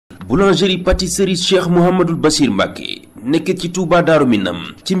boulangerie pâtisserie Cheikh Mouhamadoul Bachir Mbacké nekk ci Touba Daaru Minam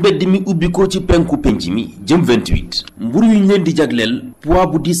ci mbedd mi ubbi ko ci penku penc mi jëm 28 mburu yu ñu leen di jagleel poids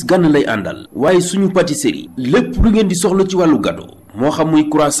bu diis gànn lay àndal waaye suñu pâtisserie lépp lu ngeen di soxla ci wàllu gâteau moo xam muy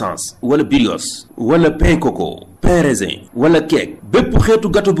croissants wala brioche wala pain coco pain raisin wala cake bépp xeetu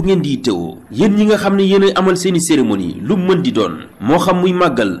gâteau bu ngeen di yittewoo yéen ñi nga xam ne yéen a amal seeni cérémonie lu mën di doon moo xam muy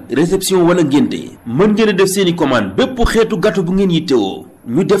màggal réception wala ngénte mën ngeen a def seeni commande bépp xeetu gâteau bu ngeen yittewoo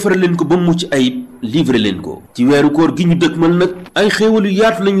ñu defar leen ko ba mucc ayib livrer leen ko ci weeru koor gi ñu dëkkmal nag ay xéewal yu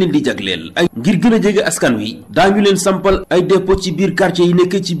yaatu lañ leen di jagleel ay ngir gën a jege askan wi daañu leen sampal ay dépôt ci biir quartier yi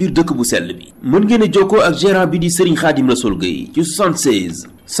nekk ci biir dëkk bu sell bi mën ngeen a jokkoo ak gérant bi di Serigne Khadim Rassoul Gueye ci 76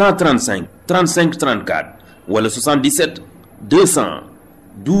 135 35 34 wala 77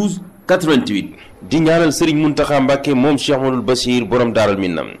 212 88 di ñaanal Serigne Mountakha Mbacké moom Cheikh Mouhamadoul Bachir borom Daarul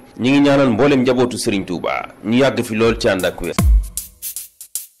Minam ñi ngi ñaanal mboolem njabootu Serigne Touba ñu yàgg fi lool ci ànd ak wér.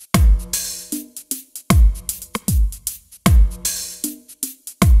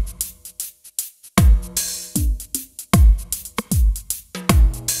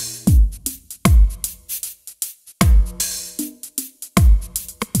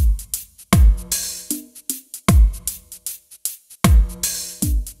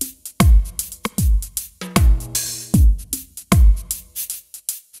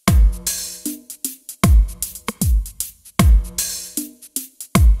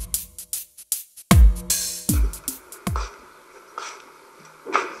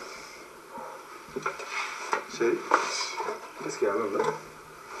 Qu'est-ce qu'il y a là?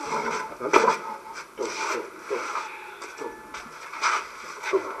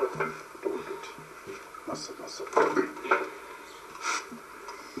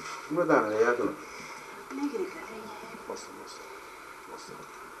 Ma daanaka yaatu na. léegi rek la tey. mos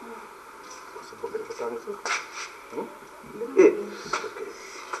bëgg dafa tàng sax. ok.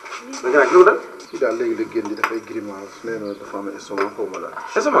 da nga naan loolu si daal léegi la génn di dafay grimace nee na dafa am estomac xaw ma daal.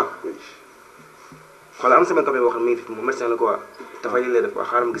 estomac. oui. xoolal am sama copain boo xam ne mi ngi fi moom médecin la quoi dafay lay def quoi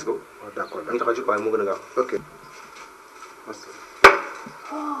xaaral ma gis ko. waaw d'accord mi ngi taxaw ci quoi moo gën a gaaw. ok.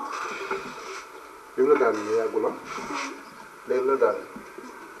 bi mu la daal di yàggul ah. léegi la daal.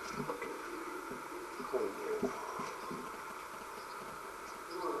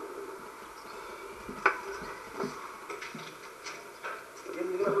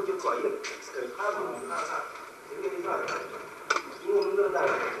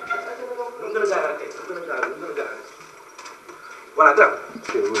 Voilà, grave.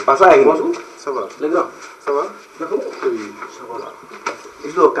 Ah, ça va, bonjour. Ça va. Les grands. Ça va. D'accord. Oui, ça va là.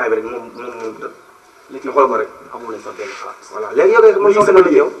 Gis nga kaay bi rek moom léegi xool ko rek amul leen sax benn xalaat. Voilà léegi yow kay man soxla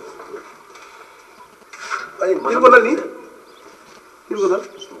na yow. ay kii ko dal nii kii ko dal.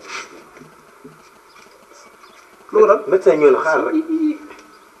 lu ko dal. médecin ñëw na xaar rek.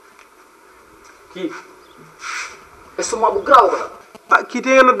 kii estomac bu garaaw ko dal. ah kii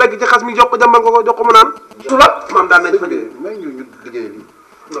tey ngeen a dagg ci xas mi jox ko jàmbal ko jox ko mu naan. tula maam daan nañ fa jógee. may ñu liggéey lii.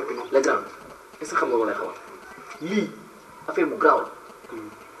 les grands est-ce que xam nga lu lay xamal lii affaire bu garaaw la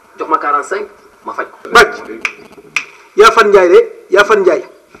jox ma 45 ma faj ko. bàcc yaa fan njaay de yaa fan njaay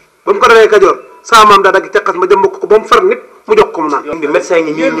ba mu ko defee Kajoor saa maam daa dagg ca xas ma jëm ko ba mu far nit mu jox ko mu naan. bi médecin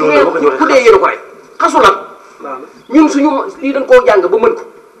ngi ñëw na ba ko ñëw ku dee yéen a ko rek xasu lan ñun suñu lii dañ koo jàng ba mën ko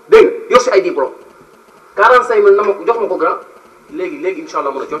dégg nga yor si ay diplôme 45 000 na ma ko jox ma ko grand léegi incha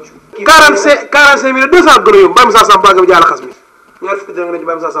allah mën a cocc. 45 000 200 gën a yomb ba am saa sàmm baa nga jaay la xas mi ñaar fukki dërëm nga ne ci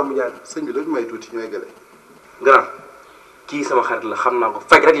ba am saa sàmm mu jaay la. sëñ bi dañu may tuuti ñooy gële. grand kii sama xarit la xam naa ko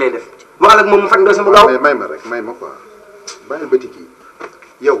faj rek lay def waxal ak moom mu faj nga sama gaaw. mais may ma rek may ma quoi bàyyi bëti kii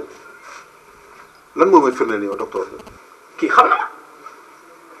yow lan moo may firndeel yow docteur la. kii xam na ma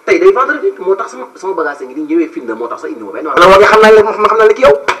tey day vendredi moo tax sama bagage ngi di ñëwee firnde moo tax sax indi ma benn. alors wax nga xam naa la ma xam naa la ki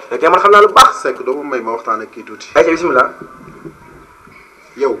yow. te man xam naa lu baax. Seck doo ma may ma waxtaan ak kii tuuti. ayca bisimilah.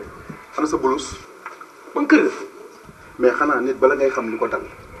 yow ana sa bulus. man kër ga. mais xanaa nit bala ngay xam li ko dal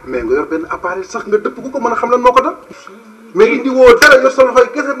mais nga yor benn appareil sax nga dëpp ku ko mën a xam lan moo ko dal. mais indi woo dara yor sa loxoy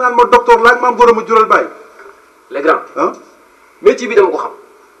kese naan ma docteur laaj maam góor ma jural bàyyi. les grands. ah. métier bi dama ko xam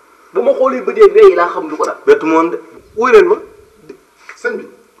bu ma xoolee ba dee rëy laa xam lu ko dal. bettu moom de. wuy leen ma. sëñ bi.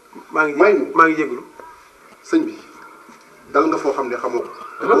 maa ngi jégalu. sëñ bi dal nga foo xam ne xamoo ko.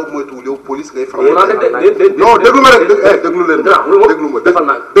 te boobu mooy tuul yow police ngay faral. non déglu ma rek déglu leen. déglu ma defal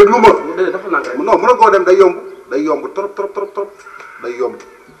naa déglu ma. defal naa rek. non mën na koo dem day yomb trop day yomb.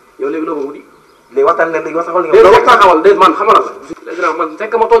 yow léegi loo ma wuti. léegi waxtaan leen léegi waxtaan xawal. waxtaan xawal déet man xamal la. léegi nag man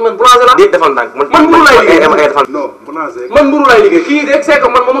fekk ma tooñ man boulanger la. déet defal ndànk man mburu laay liggéey. non boulanger. man mburu laay liggéey kii rek c'est que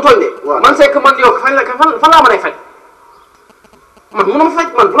man ma tooñ de. man c'est que man yow fan laa mën a faj. man mënuma faj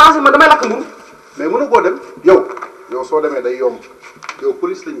man boulanger man damay lakk mburu. mais mën na koo dem yow soo demee day yomb yow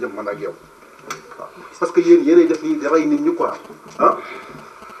police lañ jëm man ak yow parce que yéenay def nii dafay nit ñu quoi ah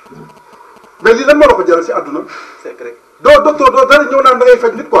mais lii lan moo la ko jaral si àdduna. c'est correct. doo docteur doo dara ñëw naan da ngay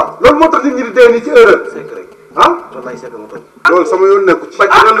faj nit quoi loolu moo tax nit ñi di dee nii ci erreur. c'est correct. ah. wallaay c'est ma toog. loolu sama yoon nekku ci.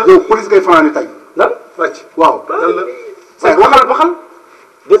 fàcc lan la yow police ngay fanaan ni tey. lan fàcc waaw lan la. c'est waxal waxal.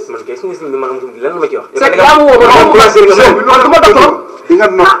 déet man kay suñu bi man lan la ma ci wax. c'est que yaa ma woo man du ma docteur. di nga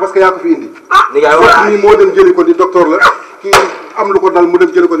nopp parce que yaa ko fi indi. ni yaa wax nii moo dem jëli ko ni docteur la kii am lu ko dal mu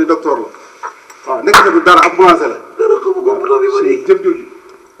dem jëli ko ni docteur la waaw nekk na du dara ab boulanger la. dara xamu ko bu si jëm jooju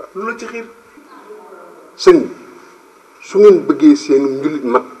lu la ci xiir. sëñ bi su ngeen bëggee seen njullit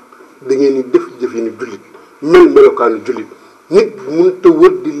mat da ngeen di def jëfinu jullit mel melokaanu jullit nit mënut a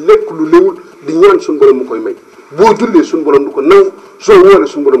wër di lekk lu léwul di ñaan suñu borom mu koy may boo jullee suñu borom du ko nangu soo wóoree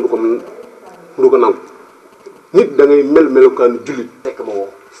suñu borom du ko nangu nit da ngay mel melokaanu jullit. fekk ma woo.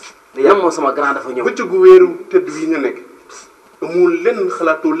 yam moom sama grand dafa ñëw. bëccëgu weeru tëdd wi nga nekk amul lenn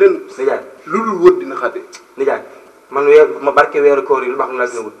xalaatoo lenn. nijaay lu dul wër dina xaate. nijaay man ma barke weeru koor yi lu baax na laa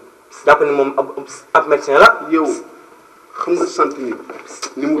gën a wut jàpp ni moom ab médecin la. yow xam nga sant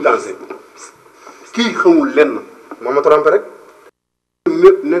ni mu dansé kii xamul lenn. moo ma trompé rek.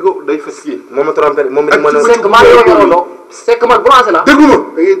 ne ko day fas kii. moo ma trompé rek moom it mën a. c'est que maa ngi yoroo c'est que man boulanger la. déglu ma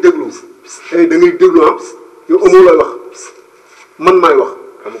da ngay déglu. da ngay déglu ah yow amoo lay wax man maay wax.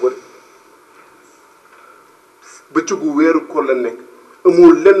 xam nga bëccëgu weeru koor la nekk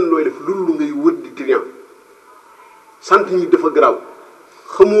amoo lenn looy def lu ngay wër di client sant ñi dafa garaaw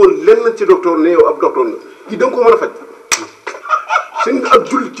xamoo lenn ci docteur ne yow ab docteur nga kii da nga ko mën a faj seen ak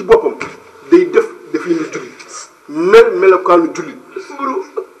jullit ci boppam day def yi ñu jullit melokaanu jullit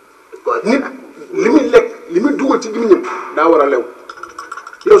nit li muy lekk li muy dugal ci gémmiñam daa war a lew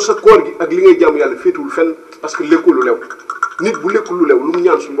yow sa koor gi ak li ngay jaamu yàlla féetuwul fenn parce que lekkul lu lew nit bu lekkul lu lew lu mu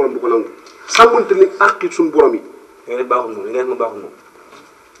ñaan suñu borom du ko nangu sàmmante ni àqi suñu borom yi. li ngeen baaxul moom li ngeen ma baaxul moom.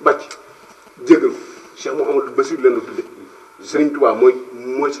 bàcc jégal ko Cheikh Mouhamadou Bassir leen la tudde Serigne Touba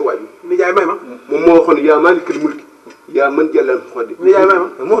mooy sa waay nijaay may ma moom moo waxoon yaa maalikal mulki yaa man jàllal xoddi nijaay may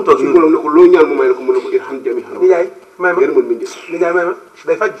ma moo toog suñu borom ne ko loo ñaan mu may la ko mu ne ko irham jami xanaa nijaay may ma yéen mën mi jël nijaay may ma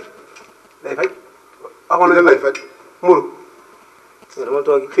day faj waxoon na lay faj muru dama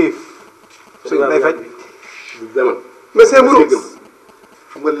toog xiif day faj demal mais c'est muru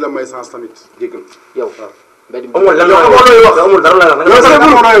xam nga li la may sens tamit jégal yow. amul lan looy wax amul dara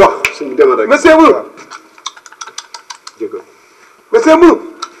la wax suñu demal rek mais c'est muru jégal mais c'est muru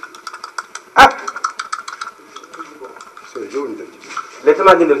ah léegi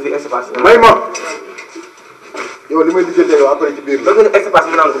sama jëndal fii espace may ma yow li may lijjatee yow après ci biir bëgg nga espace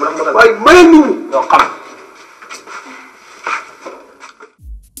mu naan ko mu ndax waaye may ñu